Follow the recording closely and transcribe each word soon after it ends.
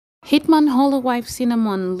Hitman Holla wife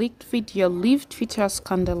Cinnamon leaked video leave Twitter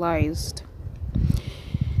scandalized.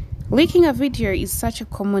 Leaking a video is such a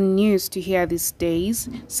common news to hear these days.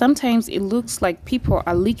 Sometimes it looks like people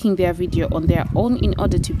are leaking their video on their own in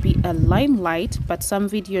order to be a limelight, but some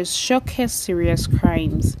videos showcase serious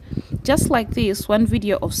crimes. Just like this, one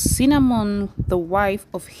video of Cinnamon, the wife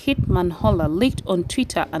of Hitman Holla, leaked on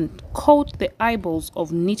Twitter and caught the eyeballs of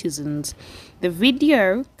netizens. The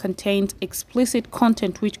video contains explicit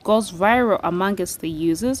content which goes viral amongst the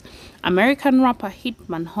users. American rapper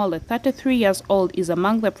Hitman Holla, 33 years old, is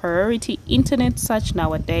among the priority internet search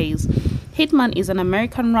nowadays. Hitman is an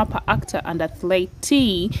American rapper, actor, and athlete.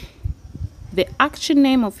 The actual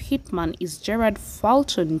name of Hitman is Gerard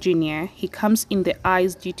Fulton Jr. He comes in the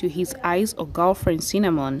eyes due to his eyes or girlfriend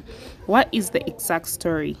Cinnamon. What is the exact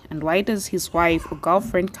story, and why does his wife or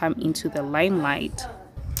girlfriend come into the limelight?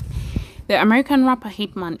 The American rapper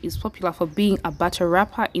Hitman is popular for being a battle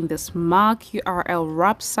rapper in the Smart URL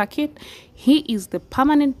rap circuit. He is the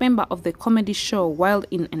permanent member of the comedy show Wild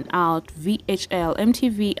In and Out, VHL,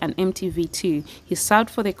 MTV, and MTV2. He served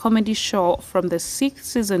for the comedy show from the 6th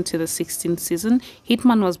season to the 16th season.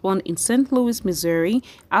 Hitman was born in St. Louis, Missouri.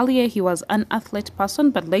 Earlier, he was an athlete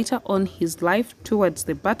person, but later on his life towards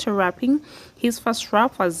the battle rapping. His first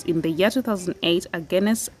rap was in the year 2008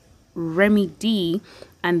 against Remy D,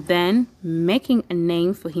 and then making a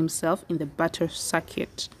name for himself in the battle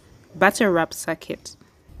rap circuit.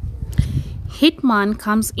 Hitman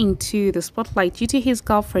comes into the spotlight due to his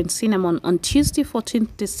girlfriend Cinnamon. On Tuesday,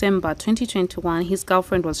 14th December 2021, his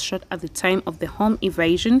girlfriend was shot at the time of the home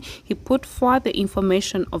invasion. He put forward the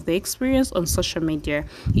information of the experience on social media.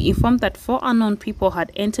 He informed that 4 unknown people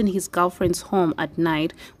had entered his girlfriend's home at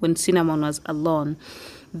night when Cinnamon was alone.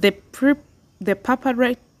 The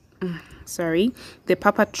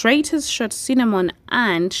perpetrators shot Cinnamon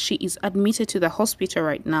and she is admitted to the hospital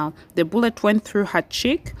right now. The bullet went through her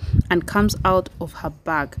cheek and comes out of her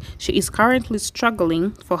back. She is currently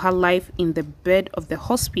struggling for her life in the bed of the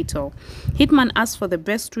hospital. Hitman asked for the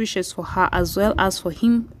best wishes for her as well as for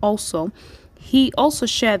him also. He also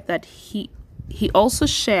shared that he also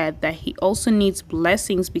needs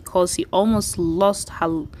blessings because he almost lost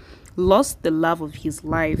the love of his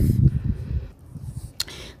life.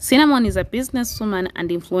 Cinnamon is a businesswoman and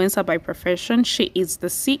influencer by profession. She is the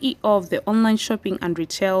CEO of the online shopping and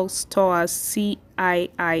retail store CIINY.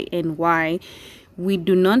 We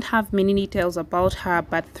do not have many details about her,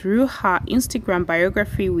 but through her Instagram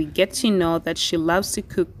biography, we get to know that she loves to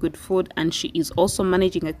cook good food and she is also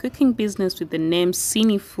managing a cooking business with the name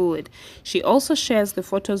Cine Food. She also shares the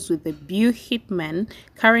photos with the Beau Hitman.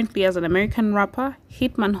 Currently, as an American rapper,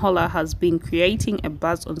 Hitman Holla has been creating a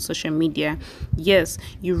buzz on social media. Yes,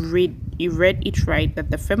 you read it right,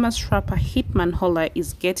 that the famous rapper Hitman Holla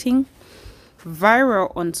is getting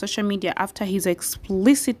viral on social media after his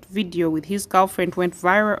explicit video with his girlfriend went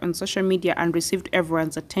viral on social media and received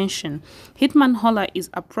everyone's attention. Hitman Holla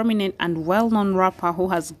is a prominent and well-known rapper who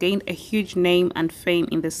has gained a huge name and fame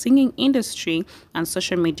in the singing industry and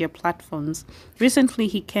social media platforms. Recently,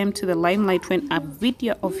 he came to the limelight when a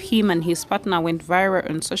video of him and his partner went viral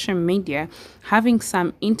on social media, having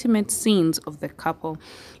some intimate scenes of the couple.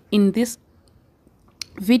 In this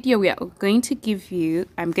video I'm going to give you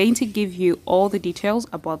all the details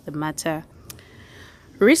about the matter.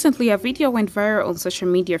 Recently, a video went viral on social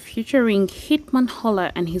media featuring Hitman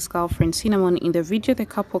Holla and his girlfriend Cinnamon. In the video, the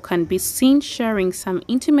couple can be seen sharing some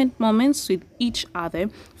intimate moments with each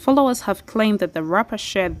other. Followers have claimed that the rapper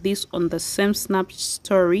shared this on the same Snap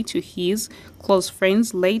story to his close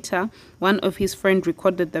friends. Later, one of his friends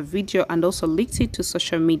recorded the video and also leaked it to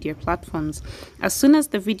social media platforms. As soon as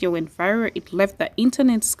the video went viral, it left the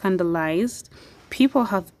internet scandalized. People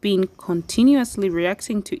have been continuously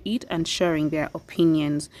reacting to it and sharing their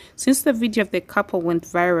opinions. Since the video of the couple went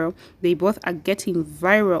viral, they both are getting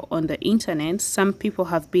viral on the internet. Some people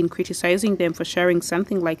have been criticizing them for sharing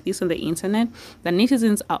something like this on the internet. The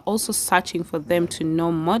netizens are also searching for them to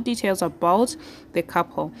know more details about the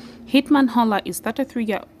couple. Hitman Holla is a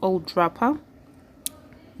 33-year-old rapper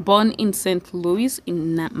born in St. Louis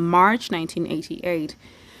in March 1988.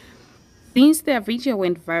 Since their video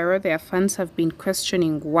went viral, their fans have been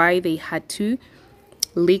questioning why they had to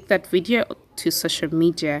leak that video to social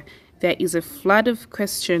media. There is a flood of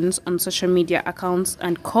questions on social media accounts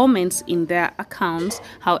and comments in their accounts.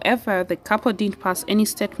 However, the couple didn't pass any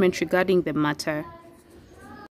statement regarding the matter.